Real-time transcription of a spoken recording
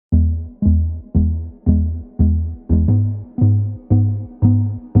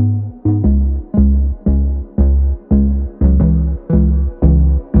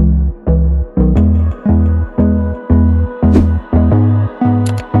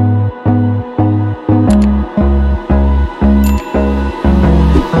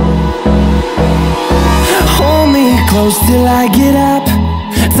I get up,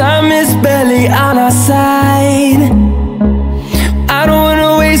 time is barely on our side. I don't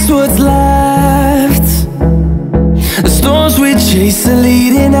wanna waste what's left. The storms we chase are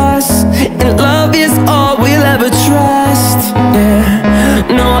leading us, and love is all we'll ever trust. Yeah,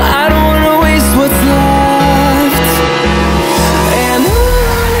 no, I don't wanna waste what's left. And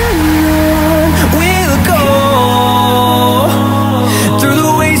on we'll go, through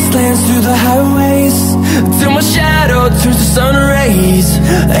the wastelands, through the highways, till my shadow turns to sun rays.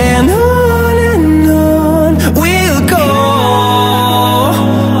 And on we'll go,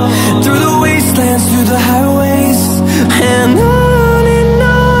 through the wastelands, through the highways, and on we'll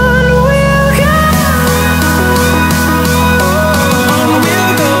go.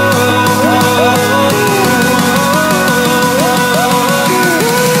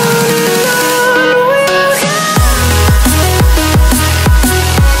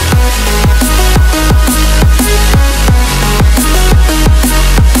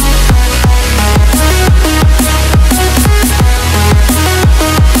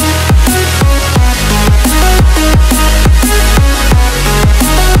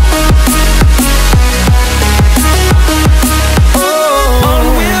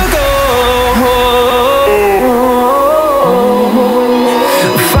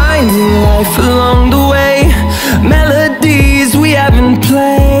 Along the way, melodies we haven't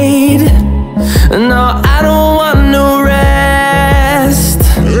played. No, I don't want no rest.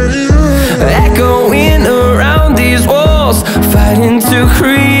 Echoing around these walls, fighting to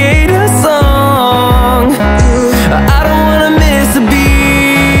create a song. I don't wanna miss a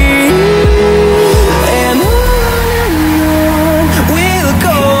beat. And on we'll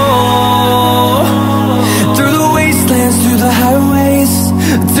go, through the wastelands, through the highways,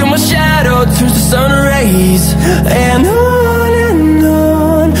 till my shadow turns to sun rays. And on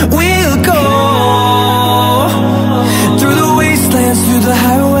we'll go, through the wastelands, through the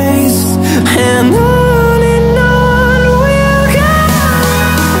highways, and on we'll go.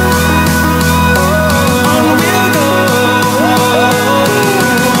 On we'll go.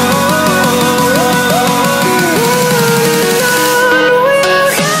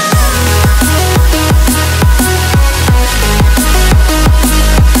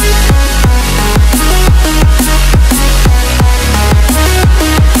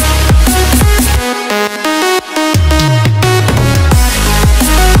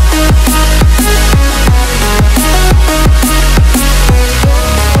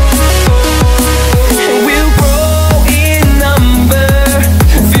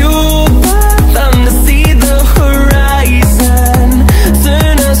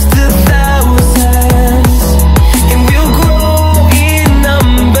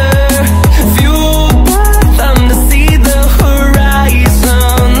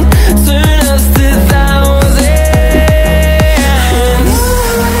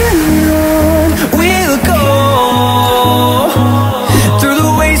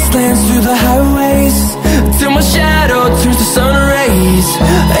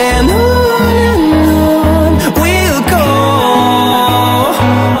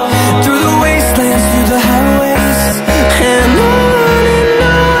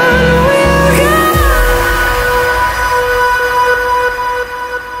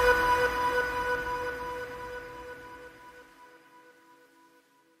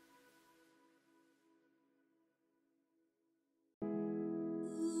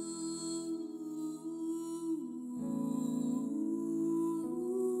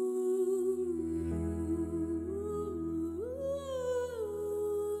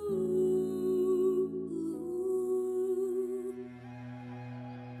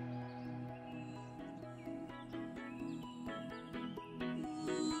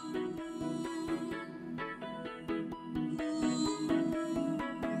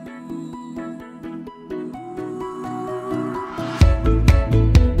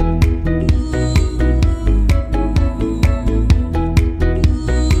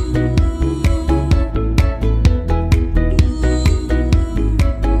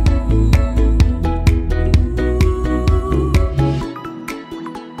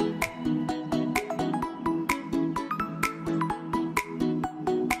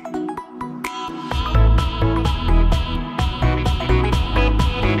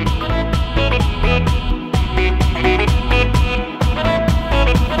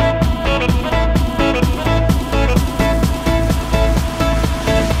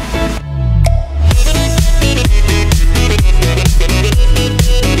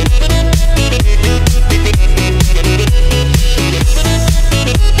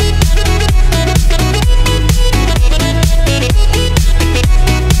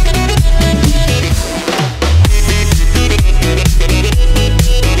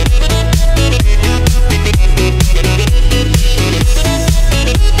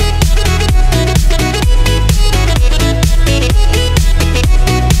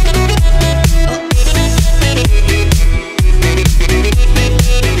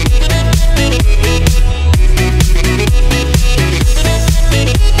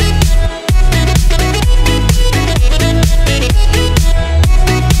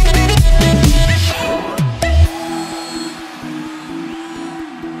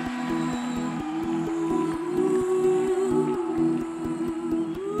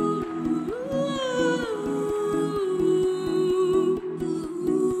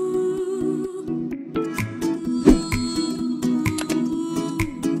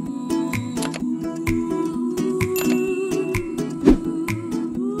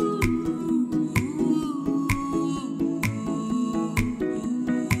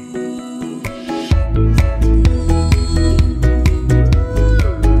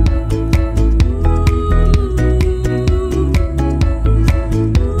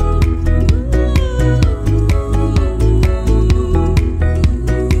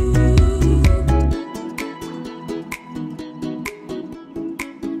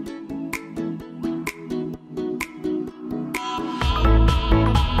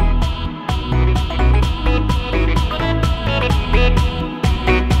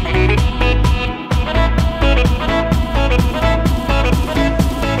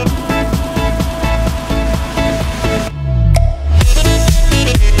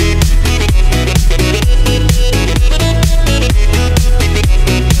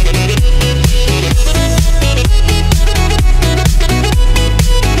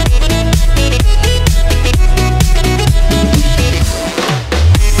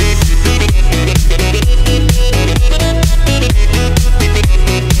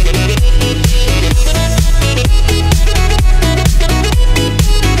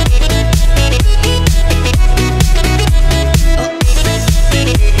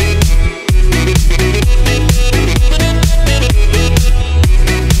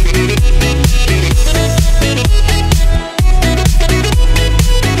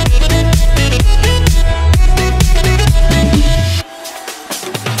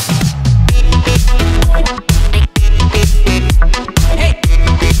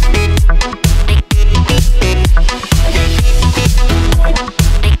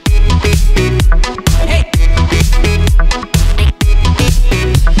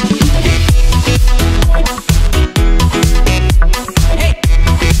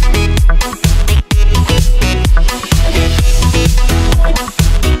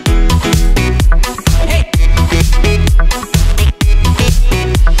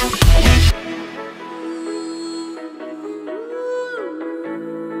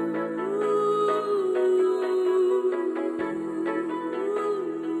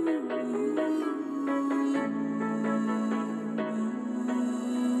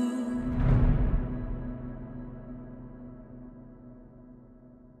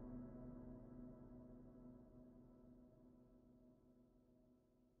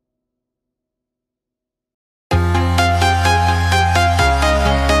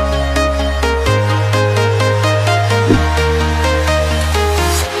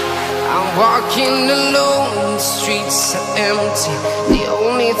 walking alone, the streets are empty. The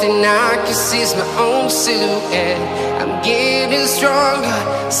only thing I can see is my own silhouette. I'm getting stronger,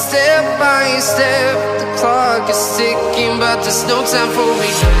 step by step. The clock is ticking, but there's no time for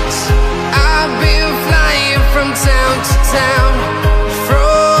regrets. I've been flying from town to town,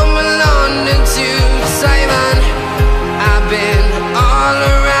 from London to Taiwan. I've been all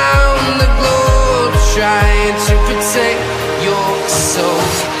around the globe, trying to protect your soul.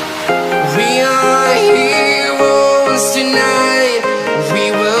 We are heroes tonight.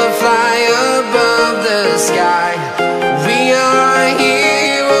 We will fly above the sky. We are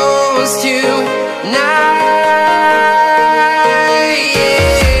heroes tonight.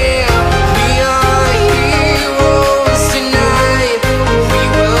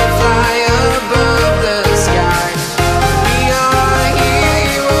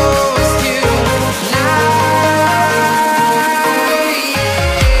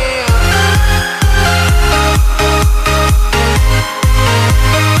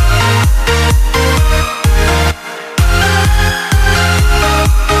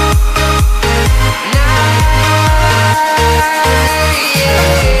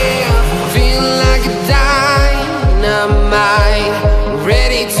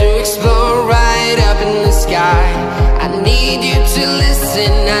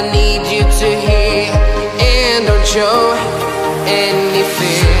 Show any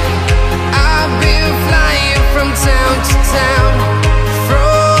fear. I've been flying from town to town,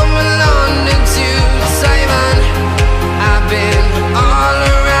 from London to Taiwan. I've been all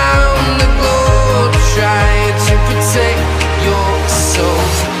around the globe, trying to protect your soul.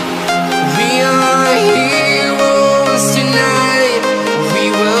 We are heroes tonight. We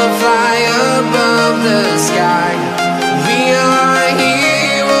will fly above the sky. We are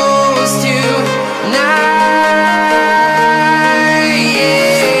heroes tonight.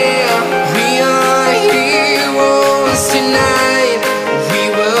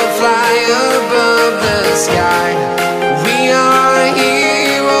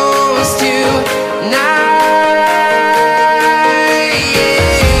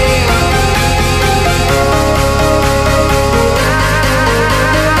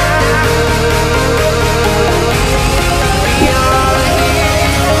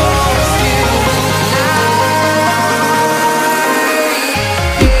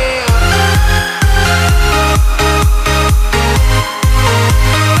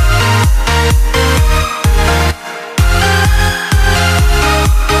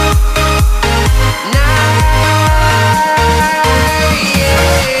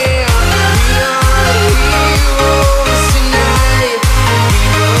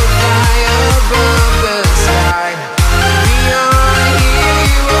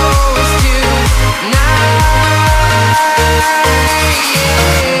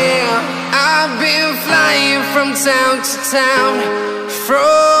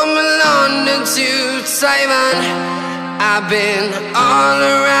 I've been all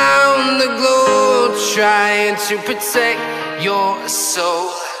around the globe, trying to protect your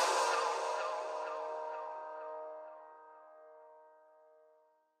soul.